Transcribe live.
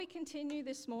We continue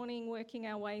this morning working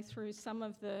our way through some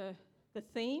of the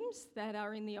themes that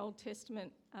are in the Old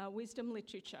Testament wisdom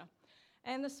literature.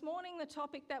 And this morning the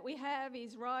topic that we have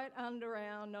is right under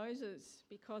our noses,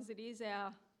 because it is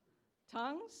our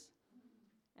tongues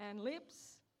and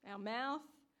lips, our mouth,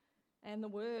 and the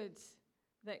words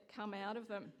that come out of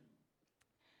them.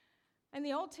 And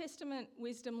the Old Testament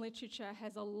wisdom literature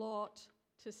has a lot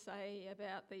to say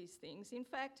about these things. In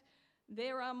fact,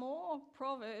 there are more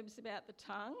proverbs about the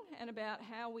tongue and about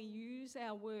how we use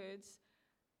our words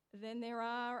than there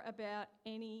are about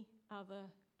any other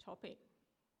topic.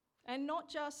 And not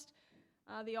just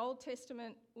the Old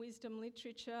Testament wisdom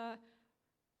literature.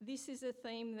 This is a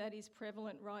theme that is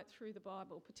prevalent right through the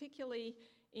Bible, particularly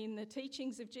in the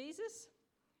teachings of Jesus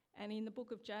and in the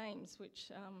book of James,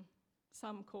 which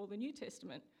some call the New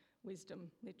Testament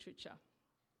wisdom literature.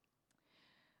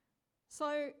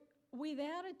 So,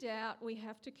 without a doubt, we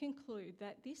have to conclude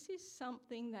that this is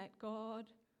something that God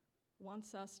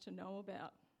wants us to know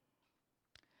about.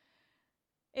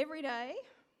 Every day,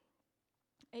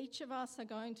 each of us are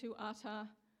going to utter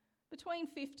between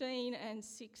 15 and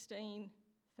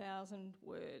 16,000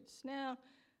 words. Now,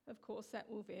 of course, that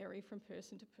will vary from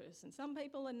person to person. Some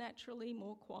people are naturally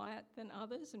more quiet than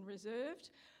others and reserved.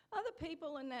 Other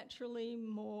people are naturally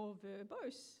more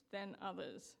verbose than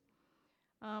others.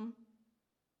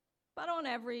 But on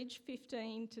average,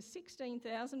 15 to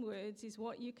 16,000 words is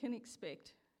what you can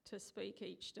expect to speak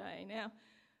each day. Now,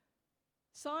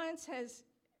 science has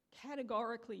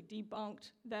categorically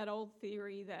debunked that old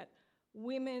theory that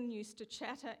women used to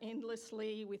chatter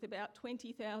endlessly with about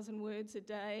 20,000 words a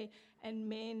day and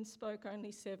men spoke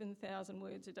only 7,000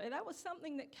 words a day. That was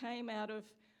something that came out of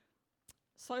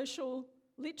social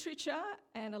literature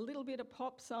and a little bit of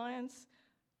pop science,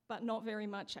 but not very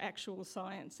much actual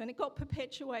science. And it got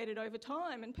perpetuated over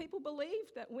time, and people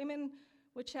believed that women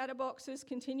were chatterboxes,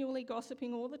 continually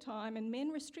gossiping all the time, and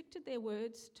men restricted their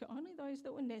words to only those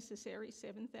that were necessary,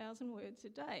 7,000 words a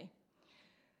day.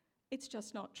 It's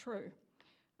just not true.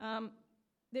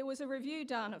 There was a review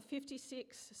done of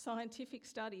 56 scientific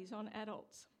studies on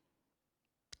adults.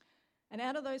 And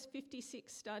out of those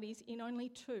 56 studies, in only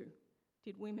 2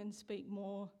 did women speak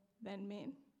more than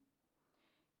men.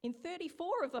 In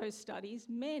 34 of those studies,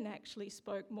 men actually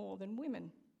spoke more than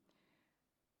women.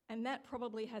 And that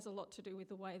probably has a lot to do with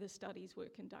the way the studies were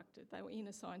conducted. They were in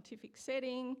a scientific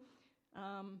setting,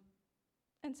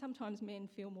 and sometimes men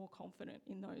feel more confident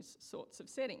in those sorts of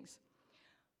settings.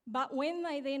 But when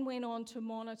they then went on to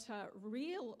monitor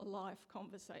real life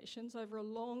conversations over a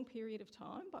long period of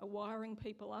time by wiring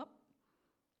people up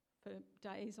for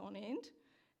days on end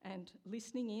and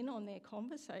listening in on their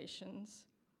conversations,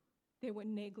 there were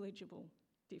negligible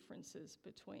differences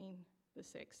between the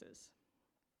sexes.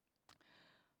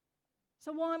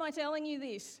 So why am I telling you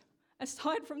this?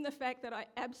 Aside from the fact that I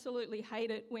absolutely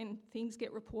hate it when things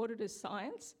get reported as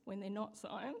science, when they're not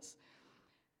science,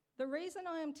 the reason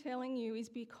I am telling you is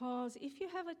because if you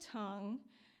have a tongue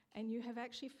and you have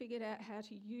actually figured out how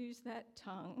to use that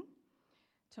tongue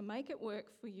to make it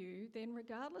work for you, then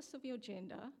regardless of your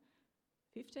gender,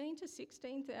 15 to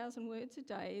 16,000 words a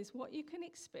day is what you can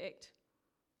expect.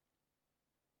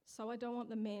 So I don't want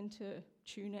the men to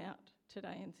tune out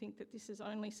today and think that this is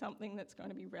only something that's going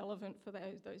to be relevant for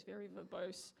those very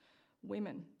verbose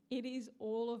women. It is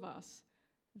all of us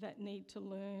that need to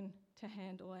learn to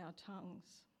handle our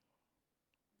tongues.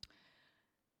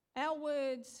 Our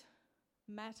words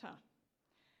matter.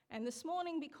 And this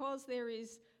morning, because there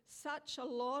is such a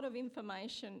lot of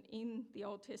information in the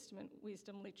Old Testament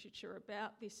wisdom literature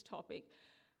about this topic,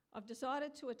 I've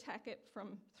decided to attack it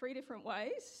from 3 different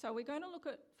ways. So we're going to look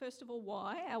at, first of all,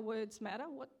 why our words matter.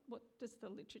 What does the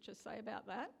literature say about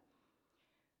that?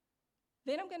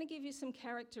 Then I'm going to give you some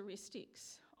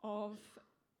characteristics of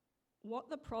what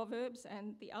the Proverbs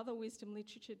and the other wisdom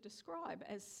literature describe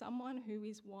as someone who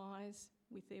is wise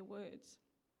with their words.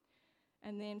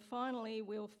 And then finally,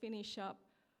 we'll finish up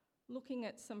looking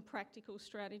at some practical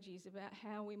strategies about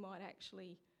how we might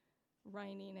actually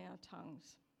rein in our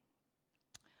tongues.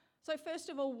 So first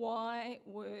of all, why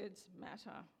words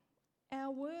matter.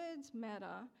 Our words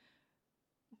matter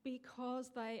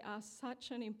because they are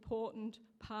such an important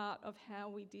part of how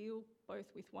we deal both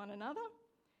with one another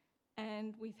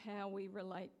and with how we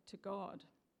relate to God.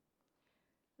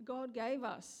 God gave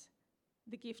us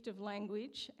the gift of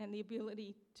language and the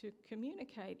ability to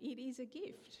communicate. It is a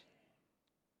gift.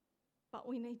 But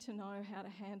we need to know how to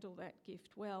handle that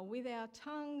gift well. With our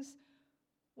tongues,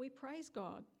 we praise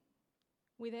God.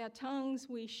 With our tongues,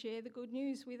 we share the good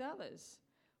news with others.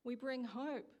 We bring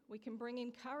hope. We can bring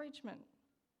encouragement.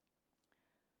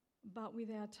 But with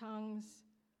our tongues,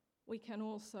 we can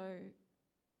also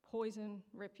poison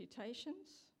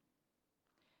reputations,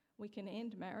 we can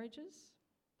end marriages,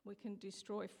 we can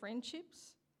destroy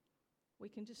friendships, we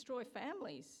can destroy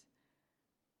families,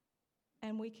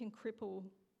 and we can cripple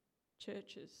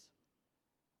churches.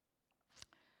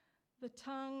 The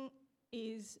tongue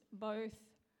is both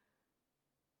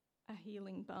a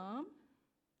healing balm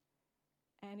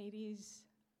and it is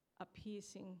a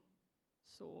piercing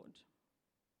sword.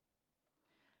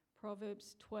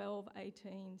 Proverbs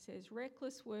 12:18 says,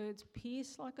 "Reckless words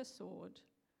pierce like a sword,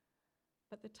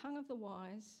 but the tongue of the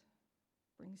wise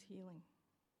brings healing."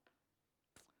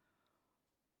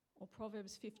 Or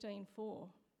Proverbs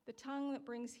 15:4, "The tongue that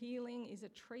brings healing is a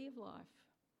tree of life,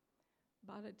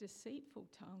 but a deceitful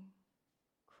tongue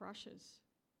crushes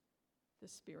the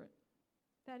spirit."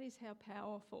 That is how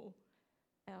powerful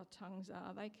our tongues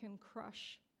are. They can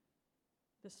crush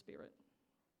the spirit.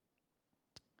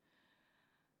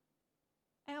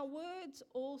 Our words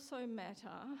also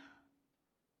matter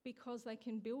because they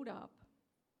can build up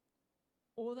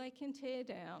or they can tear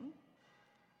down.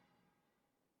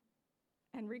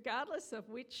 And regardless of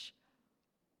which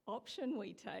option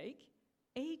we take,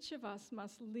 each of us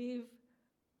must live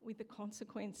with the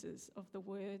consequences of the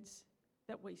words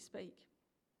that we speak.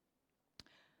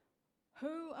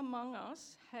 Who among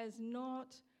us has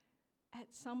not,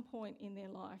 at some point in their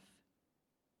life,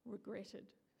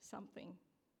 regretted something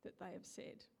that they have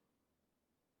said?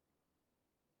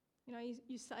 You know,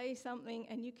 you say something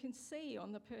and you can see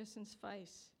on the person's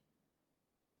face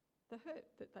the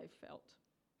hurt that they felt.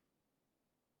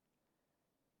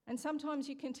 And sometimes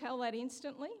you can tell that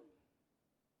instantly,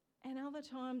 and other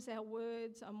times our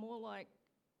words are more like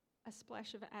a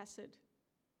splash of acid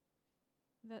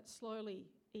that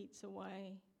slowly eats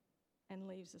away and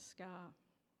leaves a scar.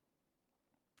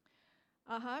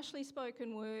 A harshly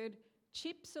spoken word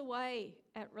chips away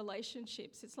at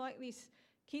relationships. It's like this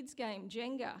kids' game,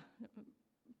 Jenga.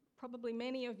 Probably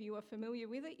many of you are familiar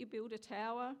with it. You build a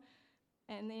tower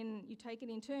and then you take it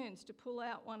in turns to pull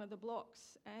out one of the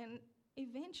blocks, and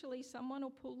eventually someone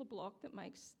will pull the block that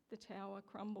makes the tower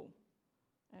crumble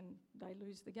and they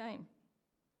lose the game.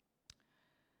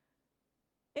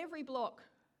 Every block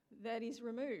that is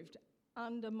removed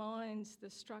undermines the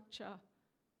structure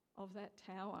of that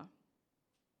tower,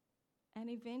 and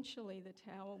eventually the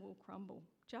tower will crumble,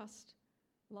 just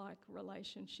like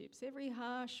relationships. Every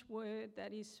harsh word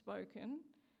that is spoken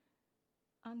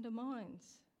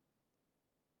undermines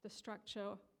the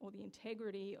structure or the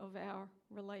integrity of our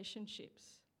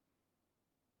relationships.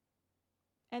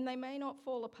 And they may not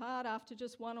fall apart after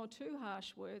just one or two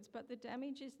harsh words, but the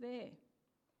damage is there.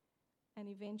 And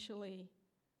eventually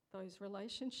those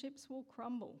relationships will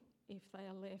crumble if they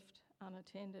are left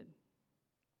unattended.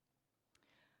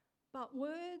 But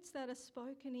words that are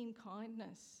spoken in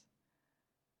kindness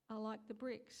are like the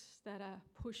bricks that are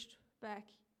pushed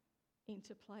back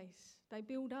into place. They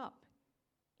build up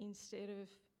instead of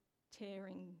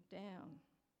tearing down.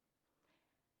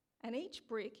 And each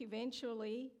brick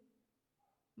eventually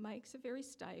makes a very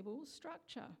stable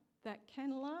structure that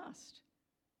can last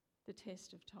the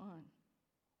test of time.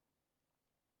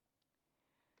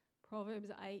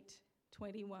 Proverbs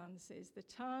 8:21 says, "The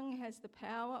tongue has the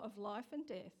power of life and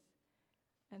death,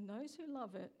 and those who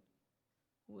love it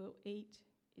will eat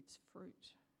its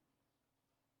fruit."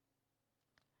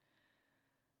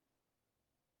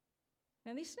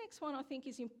 Now, this next one I think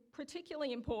is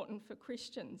particularly important for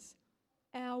Christians.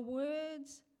 Our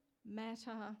words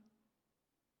matter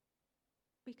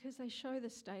because they show the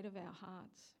state of our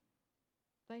hearts.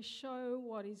 They show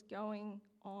what is going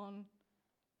on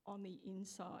the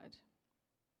inside.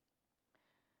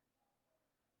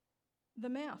 The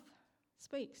mouth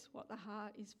speaks what the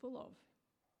heart is full of.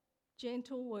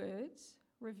 Gentle words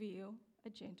reveal a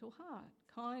gentle heart.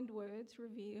 Kind words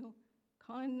reveal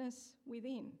kindness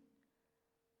within.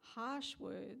 Harsh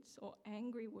words or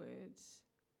angry words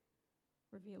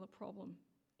reveal a problem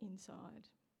inside.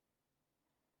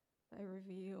 They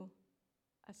reveal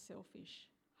a selfish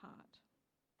heart.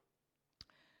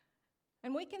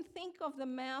 And we can think of the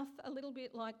mouth a little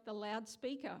bit like the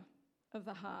loudspeaker of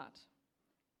the heart.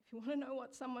 If you want to know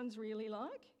what someone's really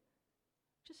like,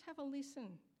 just have a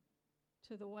listen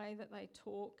to the way that they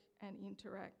talk and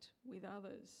interact with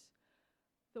others.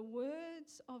 The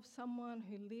words of someone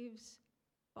who lives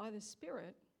by the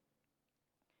Spirit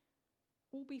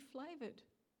will be flavoured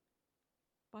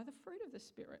by the fruit of the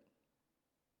Spirit.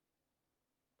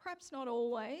 Perhaps not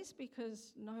always,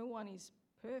 because no one is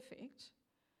perfect,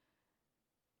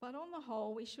 but on the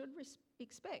whole, we should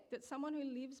expect that someone who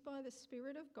lives by the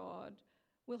Spirit of God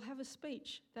will have a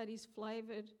speech that is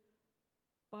flavoured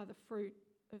by the fruit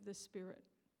of the Spirit.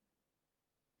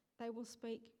 They will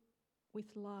speak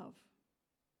with love.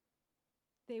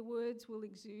 Their words will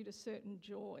exude a certain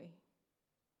joy.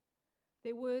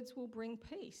 Their words will bring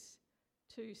peace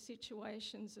to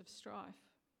situations of strife.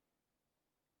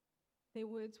 Their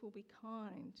words will be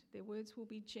kind. Their words will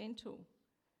be gentle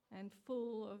and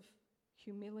full of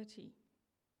humility.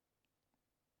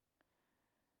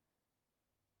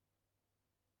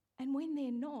 And when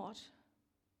they're not,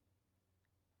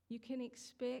 you can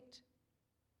expect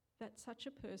that such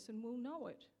a person will know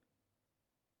it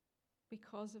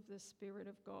because of the Spirit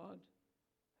of God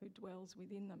who dwells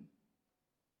within them.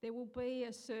 There will be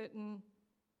a certain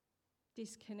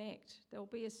disconnect. There will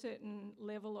be a certain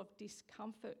level of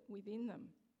discomfort within them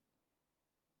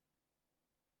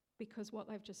because what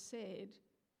they've just said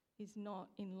is not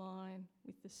in line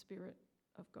with the Spirit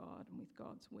of God and with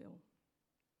God's will.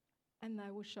 And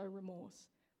they will show remorse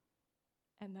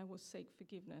and they will seek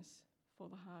forgiveness for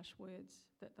the harsh words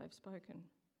that they've spoken.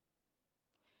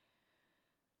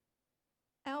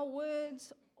 Our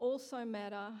words also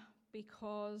matter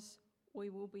because we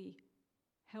will be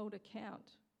held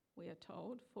account, we are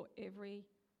told, for every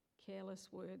careless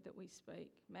word that we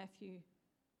speak. Matthew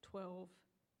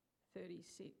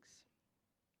 12:36.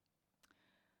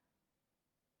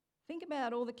 Think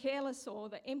about all the careless or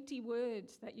the empty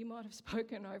words that you might have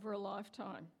spoken over a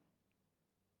lifetime.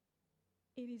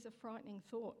 It is a frightening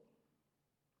thought.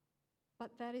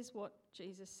 But that is what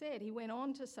Jesus said. He went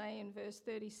on to say in verse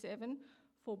 37,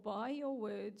 "For by your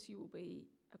words you will be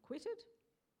acquitted,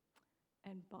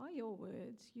 and by your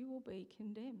words you will be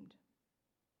condemned."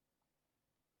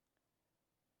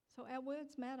 So our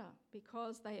words matter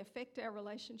because they affect our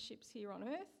relationships here on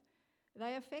earth.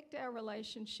 They affect our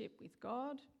relationship with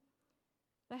God.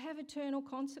 They have eternal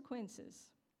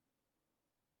consequences.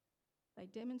 They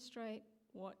demonstrate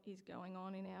what is going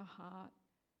on in our heart,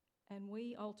 and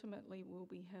we ultimately will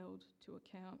be held to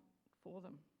account for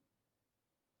them.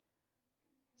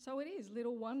 So it is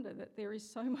little wonder that there is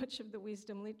so much of the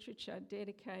wisdom literature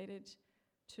dedicated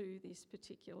to this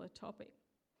particular topic.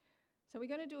 So we're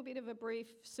going to do a bit of a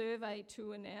brief survey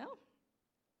tour now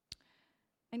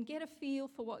and get a feel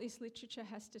for what this literature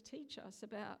has to teach us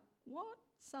about what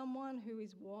someone who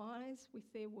is wise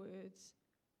with their words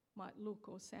might look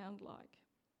or sound like.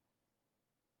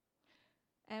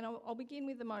 And I'll begin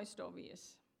with the most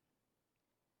obvious.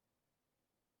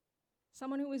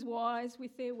 Someone who is wise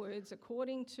with their words,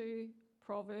 according to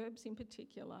Proverbs in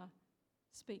particular,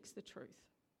 speaks the truth.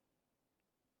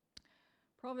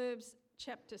 Proverbs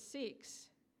chapter 6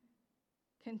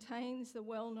 contains the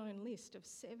well-known list of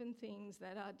 7 things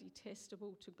that are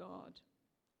detestable to God.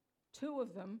 2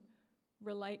 of them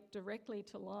relate directly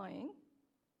to lying,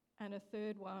 and a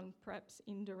third one perhaps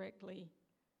indirectly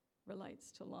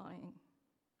relates to lying.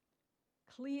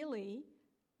 Clearly,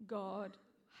 God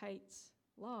hates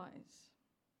lies.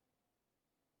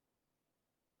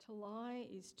 To lie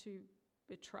is to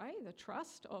betray the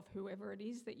trust of whoever it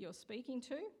is that you're speaking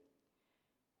to.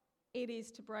 It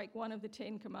is to break one of the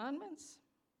 10 commandments.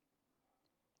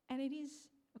 And it is,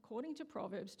 according to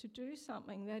Proverbs, to do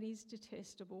something that is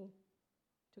detestable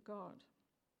to God.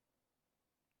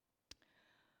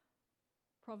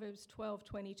 Proverbs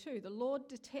 12:22, "The Lord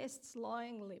detests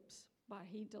lying lips, but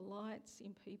he delights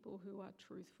in people who are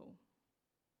truthful."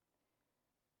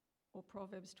 Or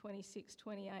Proverbs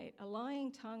 26:28, "A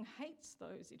lying tongue hates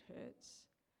those it hurts,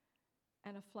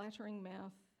 and a flattering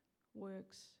mouth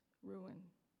works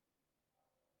ruin."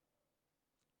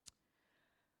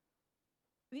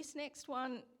 This next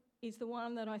one is the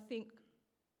one that I think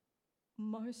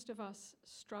most of us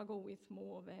struggle with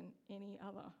more than any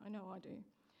other. I know I do.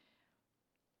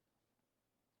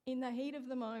 In the heat of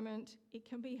the moment, it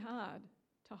can be hard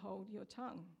to hold your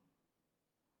tongue.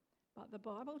 But the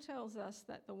Bible tells us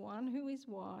that the one who is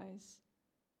wise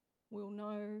will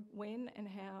know when and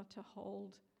how to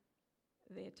hold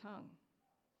their tongue.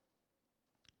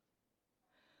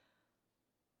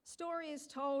 Story is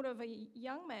told of a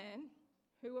young man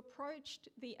who approached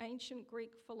the ancient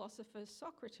Greek philosopher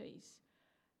Socrates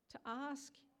to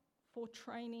ask for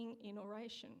training in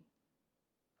oration,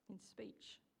 in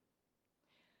speech.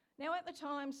 Now, at the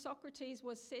time, Socrates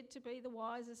was said to be the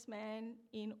wisest man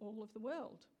in all of the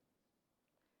world.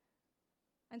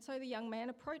 And so the young man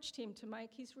approached him to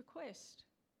make his request.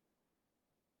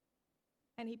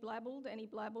 And he blabbled and he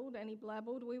blabbled and he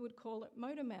blabbled. We would call it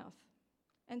motor mouth.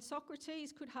 And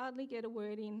Socrates could hardly get a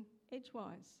word in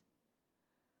edgewise.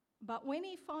 But when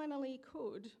he finally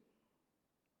could,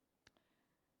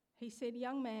 he said,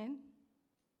 "Young man,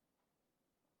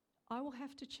 I will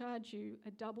have to charge you a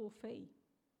double fee."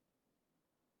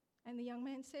 And the young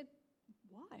man said,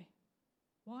 "Why?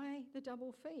 Why the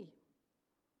double fee?"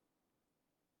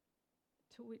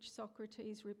 To which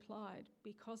Socrates replied,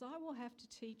 "Because I will have to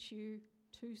teach you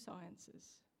two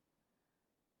sciences.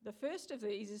 The first of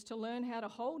these is to learn how to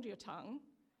hold your tongue,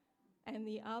 and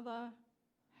the other,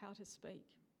 how to speak."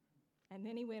 And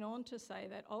then he went on to say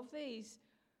that of these,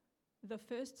 the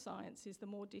first science is the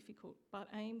more difficult, but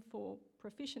aim for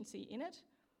proficiency in it,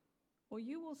 or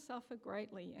you will suffer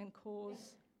greatly and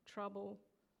cause trouble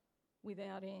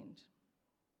without end.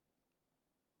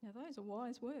 Now, those are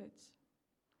wise words.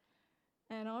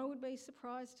 And I would be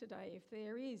surprised today if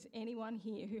there is anyone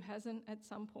here who hasn't at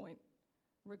some point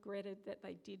regretted that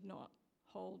they did not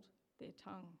hold their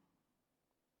tongue.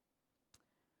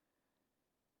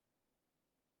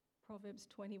 Proverbs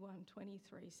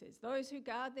 21:23 says, "Those who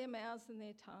guard their mouths and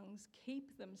their tongues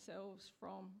keep themselves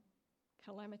from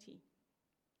calamity."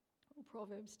 Or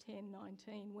Proverbs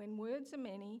 10:19, "When words are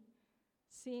many,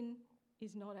 sin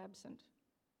is not absent,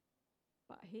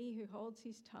 but he who holds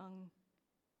his tongue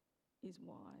is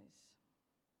wise."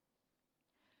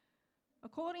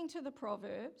 According to the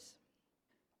Proverbs,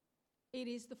 it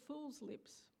is the fool's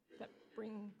lips that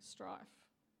bring strife.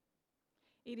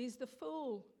 It is the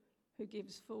fool who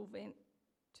gives full vent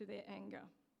to their anger.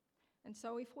 And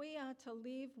so if we are to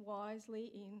live wisely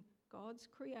in God's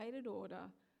created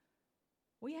order,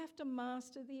 we have to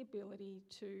master the ability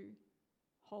to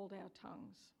hold our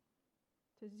tongues,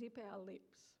 to zip our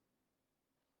lips.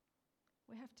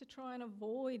 We have to try and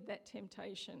avoid that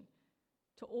temptation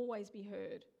to always be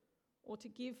heard or to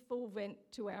give full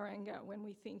vent to our anger when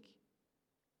we think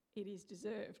it is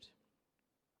deserved,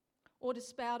 or to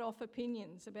spout off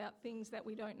opinions about things that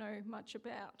we don't know much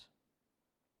about.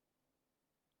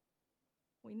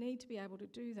 We need to be able to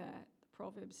do that, the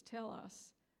Proverbs tell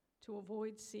us, to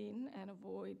avoid sin and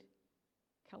avoid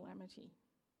calamity.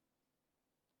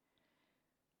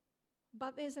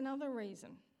 But there's another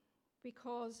reason,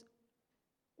 because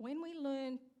when we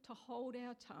learn to hold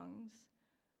our tongues,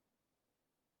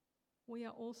 we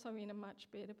are also in a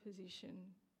much better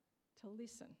position to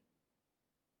listen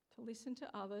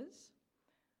to others,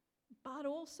 but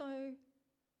also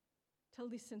to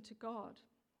listen to God.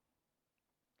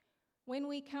 When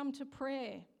we come to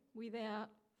prayer without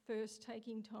first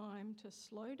taking time to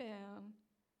slow down,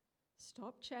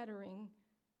 stop chattering,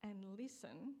 and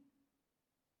listen,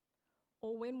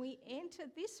 or when we enter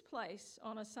this place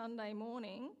on a Sunday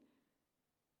morning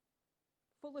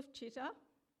full of chitter,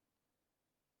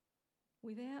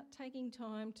 without taking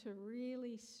time to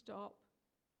really stop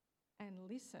and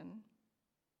listen,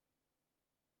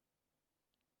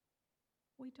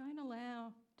 we don't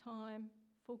allow time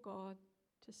for God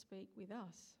to speak with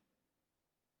us.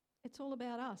 It's all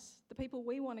about us, the people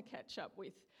we want to catch up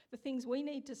with, the things we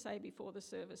need to say before the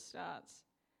service starts.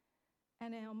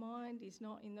 And our mind is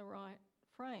not in the right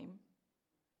frame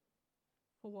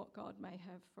for what God may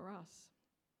have for us.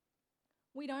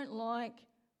 We don't like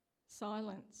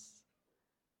silence.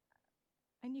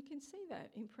 And you can see that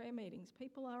in prayer meetings.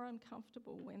 People are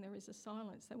uncomfortable when there is a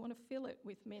silence. They want to fill it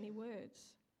with many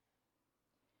words.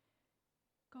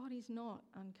 God is not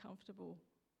uncomfortable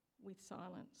with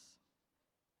silence.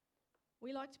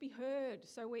 We like to be heard,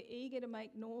 so we're eager to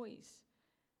make noise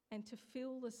and to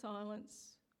fill the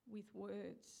silence with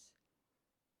words.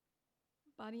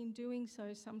 But in doing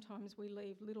so, sometimes we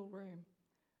leave little room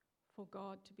for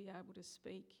God to be able to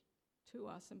speak to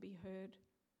us and be heard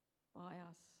by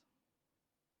us.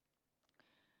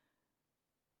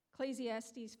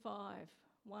 Ecclesiastes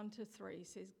 5:1-3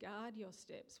 says, "Guard your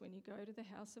steps when you go to the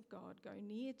house of God. Go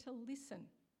near to listen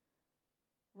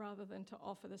rather than to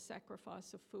offer the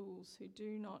sacrifice of fools who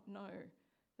do not know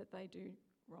that they do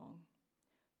wrong.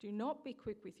 Do not be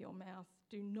quick with your mouth.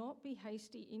 Do not be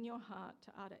hasty in your heart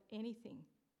to utter anything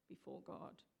before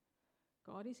God.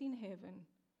 God is in heaven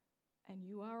and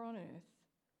you are on earth,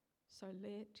 so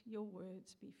let your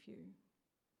words be few.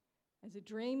 As a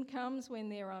dream comes when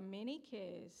there are many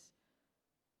cares,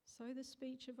 so the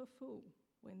speech of a fool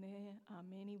when there are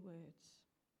many words."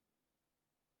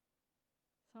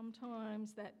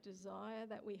 Sometimes that desire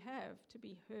that we have to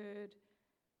be heard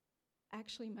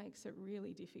actually makes it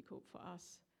really difficult for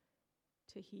us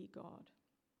to hear God.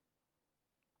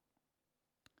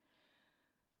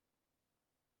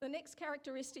 The next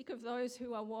characteristic of those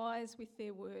who are wise with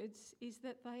their words is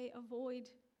that they avoid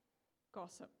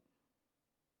gossip.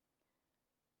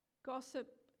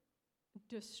 Gossip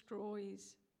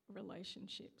destroys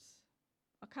relationships.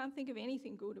 I can't think of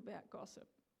anything good about gossip.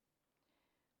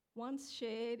 Once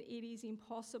shared, it is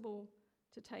impossible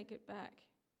to take it back.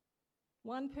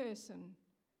 One person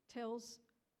tells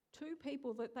two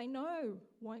people that they know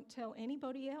won't tell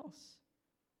anybody else,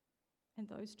 and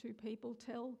those two people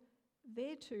tell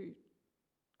their two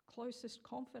closest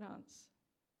confidants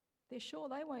They're sure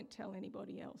they won't tell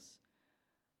anybody else.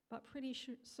 But pretty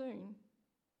soon,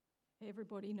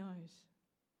 everybody knows.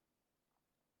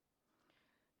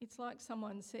 It's like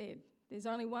someone said, there's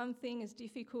only one thing as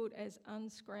difficult as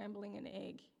unscrambling an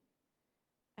egg,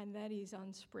 and that is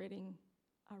unspreading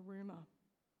a rumour.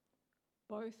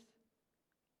 Both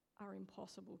are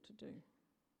impossible to do.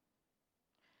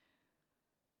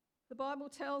 The Bible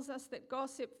tells us that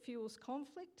gossip fuels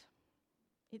conflict,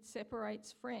 it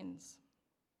separates friends.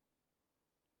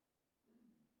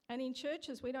 And in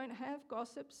churches, we don't have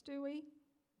gossips, do we?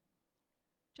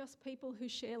 Just people who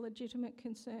share legitimate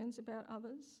concerns about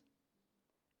others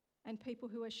and people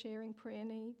who are sharing prayer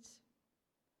needs.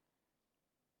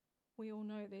 We all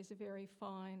know there's a very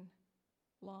fine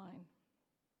line.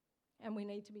 And we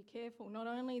need to be careful, not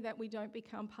only that we don't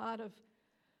become part of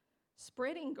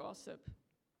spreading gossip,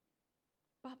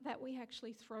 but that we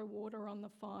actually throw water on the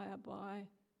fire by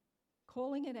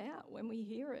calling it out when we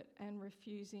hear it and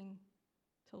refusing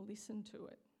to listen to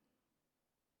it.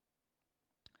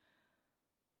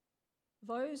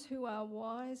 Those who are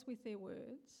wise with their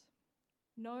words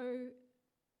know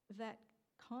that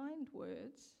kind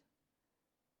words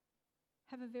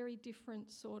have a very different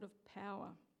sort of power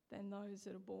than those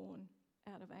that are born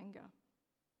out of anger.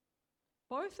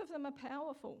 Both of them are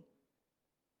powerful,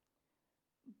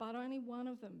 but only one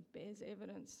of them bears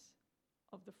evidence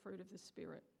of the fruit of the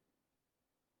Spirit.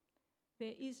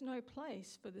 There is no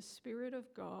place for the Spirit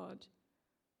of God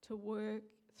to work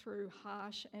through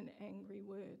harsh and angry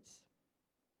words.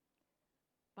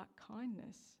 But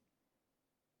kindness,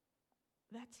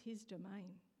 that's his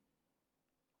domain.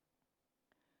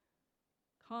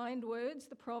 Kind words,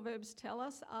 the Proverbs tell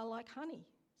us, are like honey,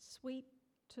 sweet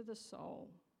to the soul.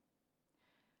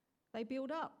 They build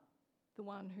up the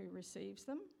one who receives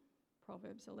them.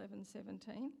 Proverbs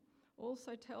 11:17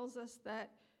 also tells us that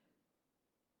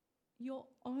your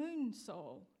own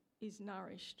soul is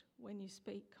nourished when you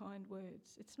speak kind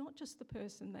words. It's not just the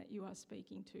person that you are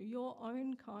speaking to. Your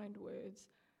own kind words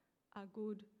are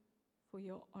good for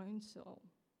your own soul.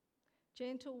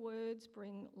 Gentle words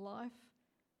bring life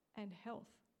and health,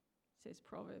 says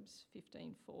Proverbs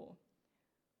 15:4.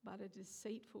 But a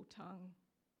deceitful tongue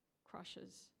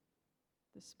crushes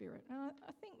the spirit. And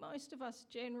I think most of us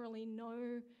generally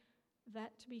know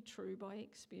that to be true by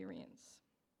experience.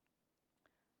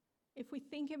 If we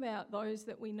think about those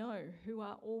that we know who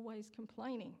are always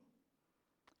complaining,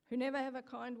 who never have a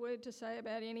kind word to say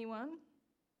about anyone,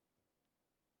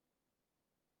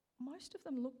 most of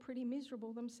them look pretty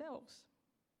miserable themselves.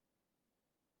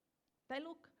 They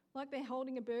look like they're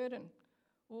holding a burden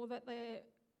or that they're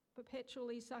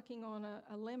perpetually sucking on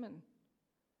a lemon.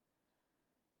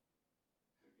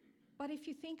 But if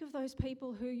you think of those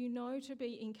people who you know to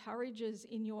be encouragers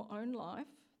in your own life,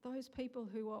 those people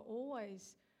who are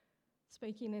always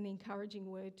speaking an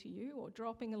encouraging word to you or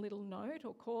dropping a little note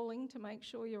or calling to make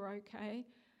sure you're okay,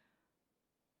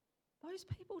 those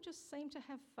people just seem to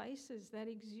have faces that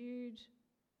exude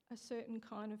a certain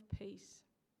kind of peace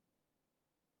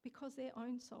because their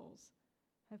own souls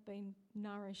have been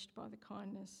nourished by the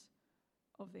kindness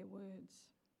of their words.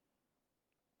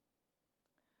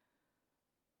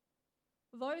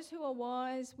 Those who are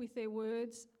wise with their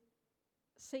words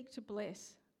seek to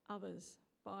bless others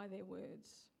by their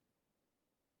words.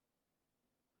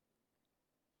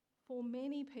 For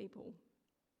many people,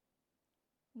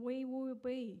 we will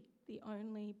be the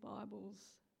only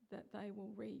Bibles that they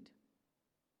will read.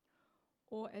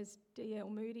 Or as D.L.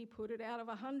 Moody put it, out of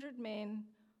 100 men,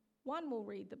 one will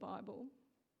read the Bible,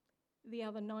 the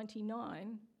other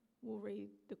 99 will read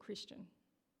the Christian.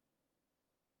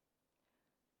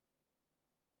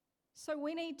 So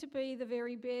we need to be the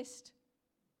very best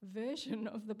version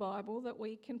of the Bible that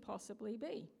we can possibly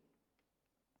be.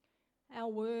 Our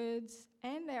words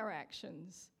and our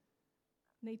actions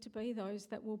need to be those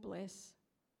that will bless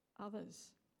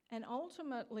others and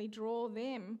ultimately draw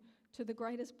them to the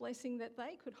greatest blessing that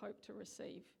they could hope to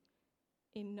receive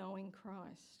in knowing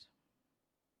Christ.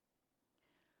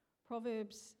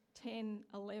 Proverbs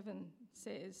 10:11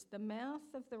 says, "The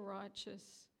mouth of the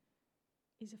righteous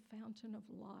is a fountain of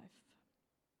life."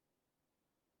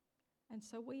 And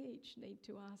so we each need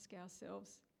to ask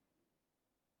ourselves,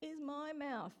 is my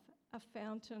mouth a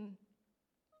fountain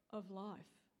of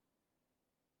life?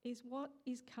 Is what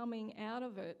is coming out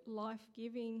of it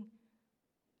life-giving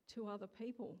to other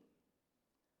people?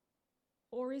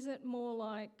 Or is it more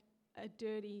like a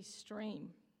dirty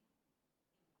stream?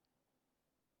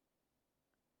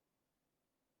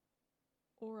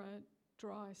 Or a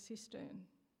dry cistern?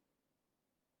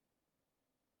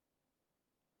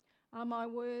 Are my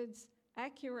words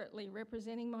accurately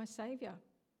representing my Saviour?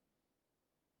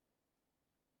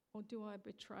 Or do I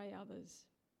betray others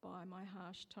by my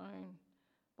harsh tone,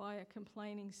 by a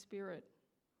complaining spirit,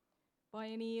 by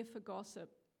an ear for gossip,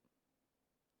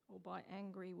 or by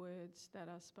angry words that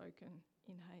are spoken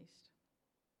in haste?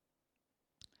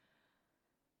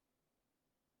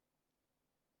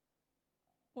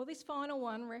 Well, this final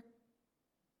one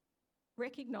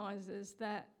recognises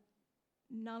that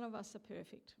none of us are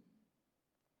perfect.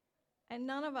 And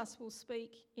none of us will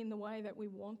speak in the way that we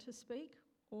want to speak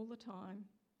all the time.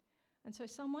 And so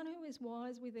someone who is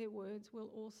wise with their words will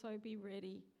also be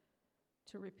ready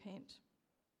to repent.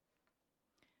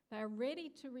 They are ready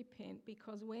to repent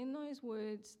because when those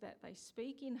words that they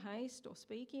speak in haste or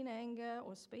speak in anger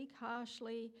or speak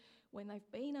harshly, when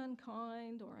they've been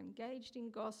unkind or engaged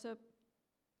in gossip,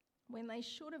 when they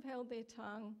should have held their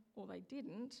tongue or they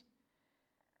didn't,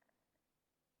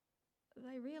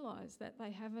 they realise that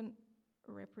they haven't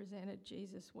represented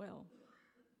Jesus well.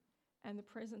 And the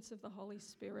presence of the Holy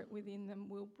Spirit within them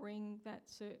will bring that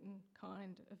certain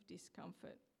kind of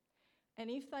discomfort. And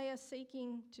if they are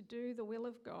seeking to do the will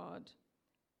of God,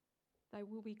 they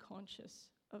will be conscious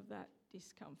of that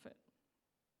discomfort.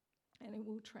 And it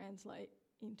will translate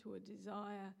into a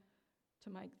desire to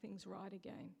make things right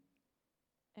again.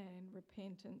 And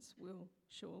repentance will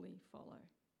surely follow.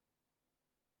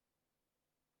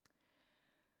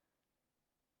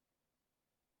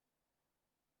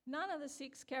 None of the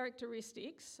 6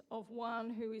 characteristics of one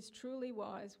who is truly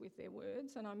wise with their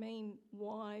words, and I mean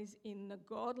wise in the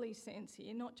godly sense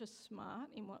here, not just smart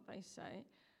in what they say,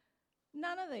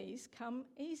 none of these come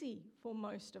easy for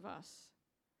most of us.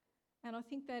 And I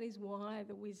think that is why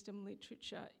the wisdom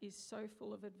literature is so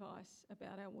full of advice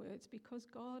about our words, because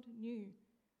God knew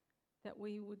that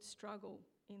we would struggle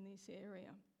in this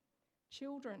area.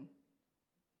 Children,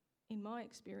 in my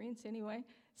experience anyway,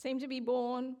 seem to be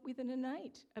born with an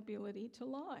innate ability to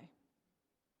lie.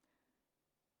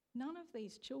 None of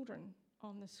these children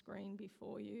on the screen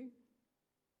before you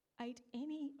ate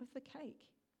any of the cake.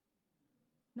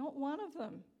 Not one of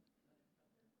them.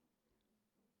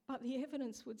 But the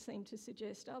evidence would seem to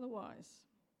suggest otherwise.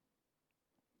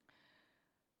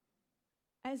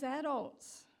 As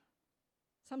adults,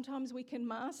 sometimes we can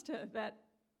master that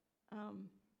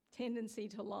tendency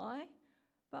to lie,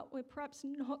 but we're perhaps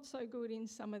not so good in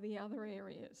some of the other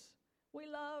areas. We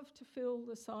love to fill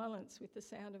the silence with the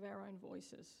sound of our own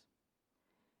voices.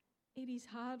 It is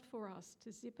hard for us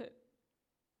to zip it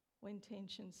when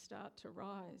tensions start to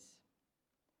rise.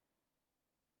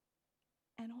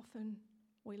 And often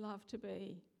we love to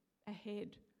be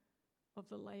ahead of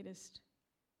the latest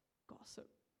gossip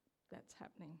that's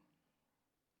happening.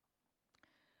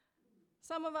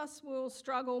 Some of us will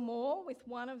struggle more with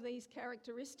one of these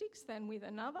characteristics than with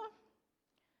another,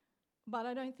 but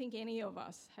I don't think any of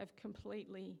us have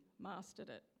completely mastered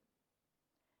it.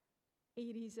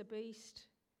 It is a beast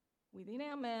within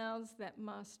our mouths that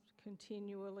must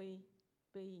continually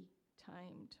be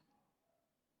tamed.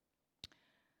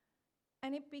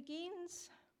 And it begins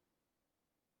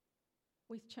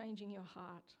with changing your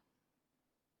heart.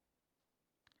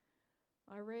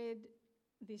 I read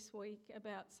this week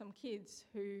about some kids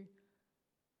who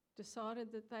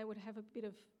decided that they would have a bit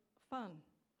of fun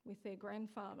with their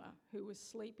grandfather who was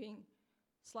sleeping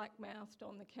slack-mouthed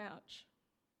on the couch.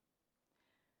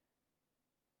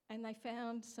 And they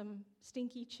found some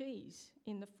stinky cheese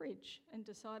in the fridge and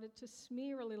decided to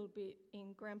smear a little bit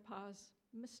in Grandpa's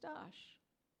moustache.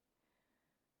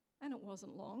 And it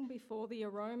wasn't long before the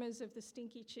aromas of the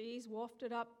stinky cheese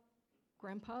wafted up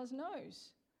Grandpa's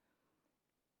nose.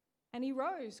 And he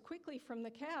rose quickly from the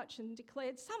couch and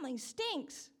declared, "Something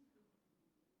stinks!"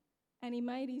 And he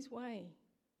made his way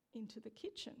into the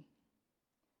kitchen.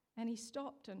 And he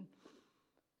stopped and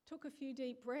took a few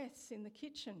deep breaths in the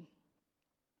kitchen.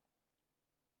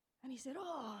 And he said,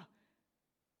 "Oh,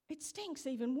 it stinks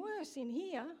even worse in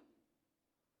here."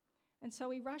 And so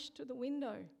he rushed to the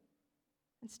window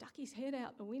and stuck his head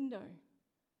out the window,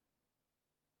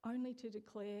 only to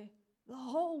declare, "The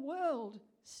whole world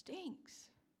stinks."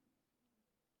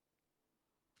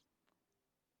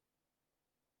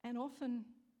 And often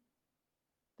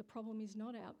the problem is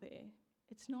not out there.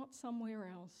 It's not somewhere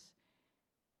else.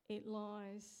 It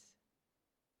lies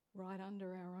right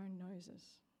under our own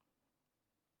noses.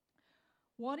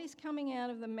 What is coming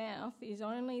out of the mouth is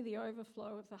only the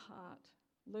overflow of the heart.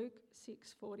 Luke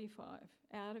 6:45,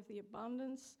 out of the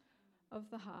abundance of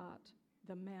the heart,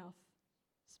 the mouth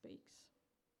speaks.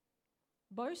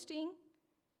 Boasting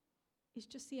is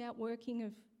just the outworking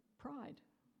of pride.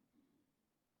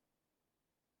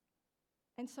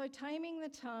 And so taming the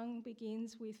tongue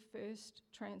begins with first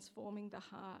transforming the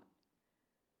heart.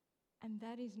 And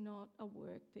that is not a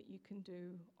work that you can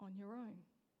do on your own.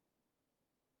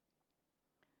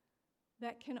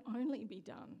 That can only be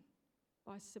done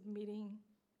by submitting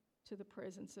to the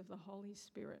presence of the Holy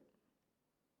Spirit,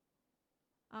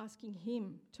 asking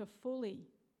Him to fully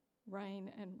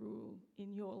reign and rule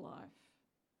in your life.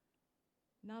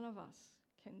 None of us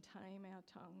can tame our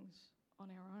tongues on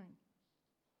our own.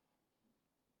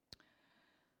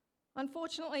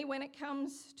 Unfortunately, when it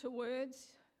comes to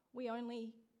words, we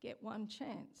only get one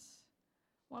chance.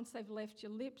 Once they've left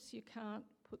your lips, you can't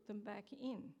put them back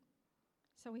in.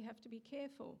 So we have to be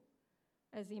careful.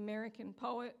 As the American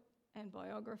poet and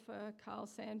biographer Carl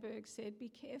Sandburg said, be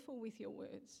careful with your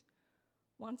words.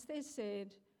 Once they're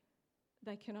said,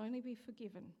 they can only be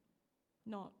forgiven,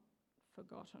 not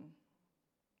forgotten.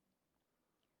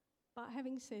 But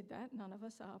having said that, none of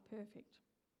us are perfect.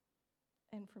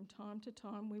 And from time to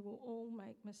time, we will all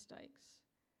make mistakes.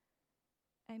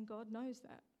 And God knows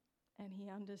that, and He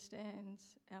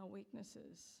understands our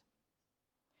weaknesses.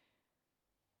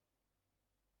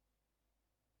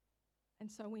 And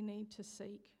so we need to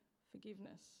seek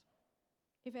forgiveness.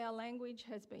 If our language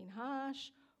has been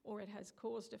harsh or it has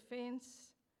caused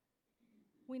offence,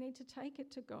 we need to take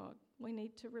it to God. We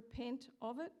need to repent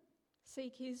of it,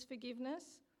 seek His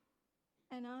forgiveness,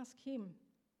 and ask Him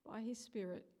by His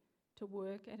Spirit to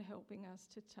work at helping us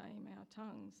to tame our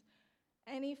tongues.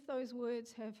 And if those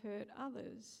words have hurt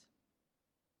others,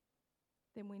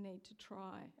 then we need to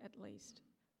try at least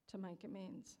to make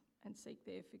amends and seek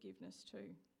their forgiveness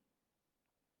too.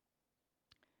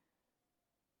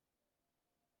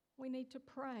 We need to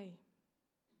pray.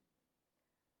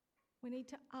 We need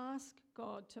to ask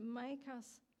God to make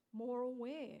us more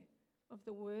aware of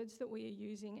the words that we are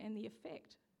using and the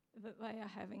effect that they are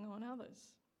having on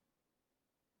others.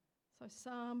 So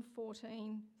Psalm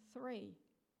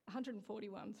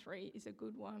 141:3 is a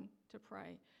good one to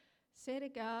pray. Set a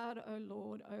guard, O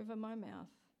Lord, over my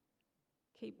mouth.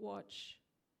 Keep watch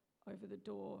over the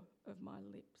door of my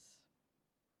lips.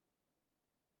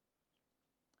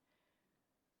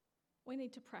 We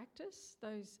need to practice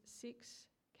those 6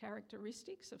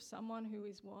 characteristics of someone who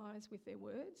is wise with their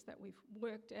words that we've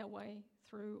worked our way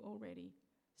through already.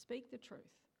 Speak the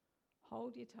truth.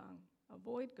 Hold your tongue.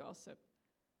 Avoid gossip.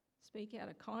 Speak out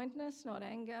of kindness, not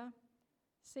anger.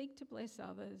 Seek to bless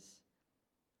others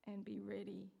and be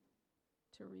ready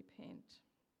to repent.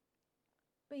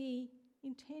 Be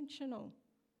intentional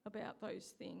about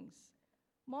those things.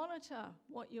 Monitor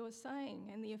what you're saying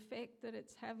and the effect that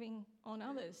it's having on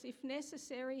others. If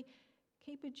necessary,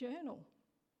 keep a journal.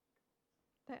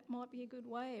 That might be a good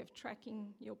way of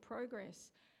tracking your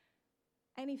progress.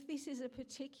 And if this is a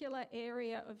particular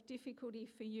area of difficulty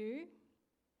for you,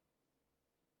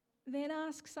 then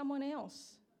ask someone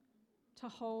else to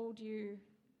hold you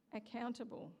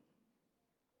accountable.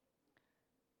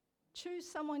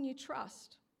 Choose someone you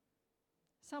trust,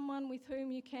 someone with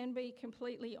whom you can be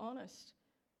completely honest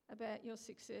about your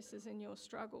successes and your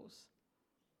struggles.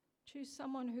 Choose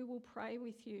someone who will pray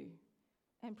with you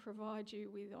and provide you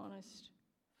with honest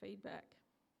feedback.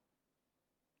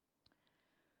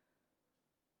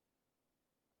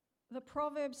 The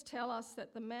Proverbs tell us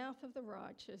that the mouth of the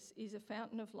righteous is a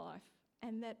fountain of life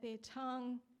and that their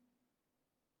tongue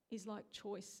is like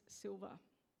choice silver.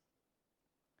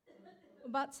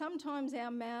 But sometimes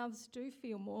our mouths do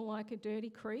feel more like a dirty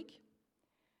creek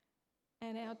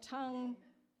and our tongue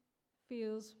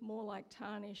feels more like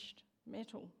tarnished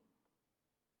metal.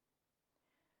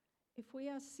 If we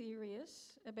are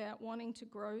serious about wanting to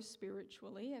grow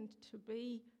spiritually and to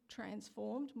be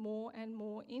transformed more and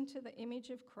more into the image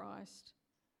of Christ,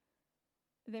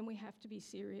 then we have to be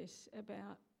serious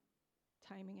about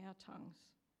taming our tongues.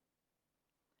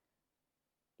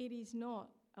 It is not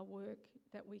a work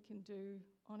that we can do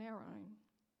on our own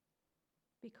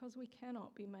because we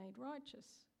cannot be made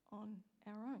righteous on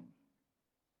our own.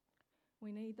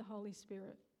 We need the Holy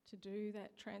Spirit to do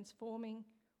that transforming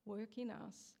work in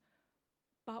us,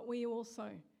 but we also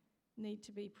need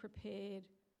to be prepared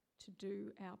to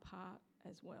do our part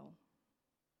as well.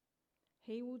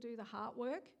 He will do the heart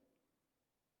work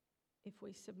if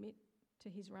we submit to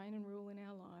His reign and rule in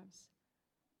our lives,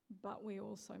 but we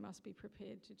also must be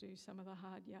prepared to do some of the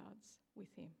hard yards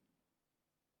with Him.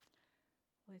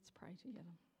 Let's pray together.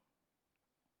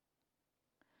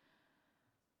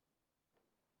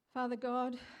 Father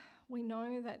God, we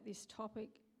know that this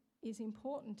topic is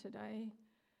important today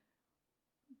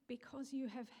because you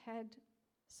have had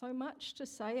so much to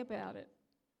say about it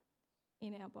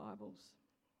in our Bibles.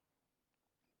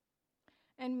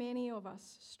 And many of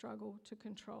us struggle to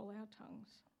control our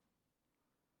tongues.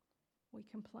 We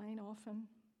complain often,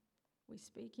 we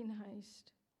speak in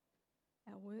haste,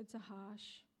 our words are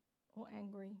harsh or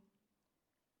angry.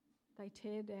 They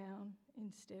tear down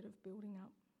instead of building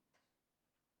up.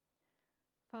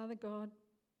 Father God,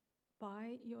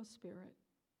 by your Spirit,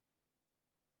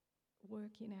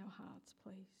 work in our hearts,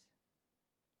 please.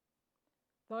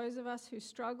 Those of us who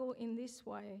struggle in this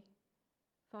way,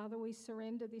 Father, we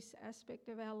surrender this aspect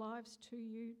of our lives to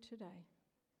you today.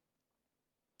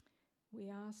 We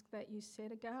ask that you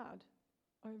set a guard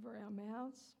over our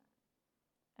mouths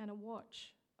and a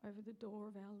watch over the door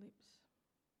of our lips.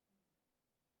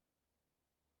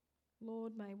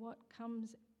 Lord, may what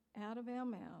comes out of our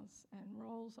mouths and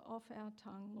rolls off our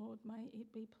tongue, Lord, may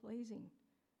it be pleasing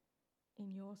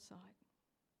in your sight.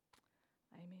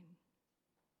 Amen.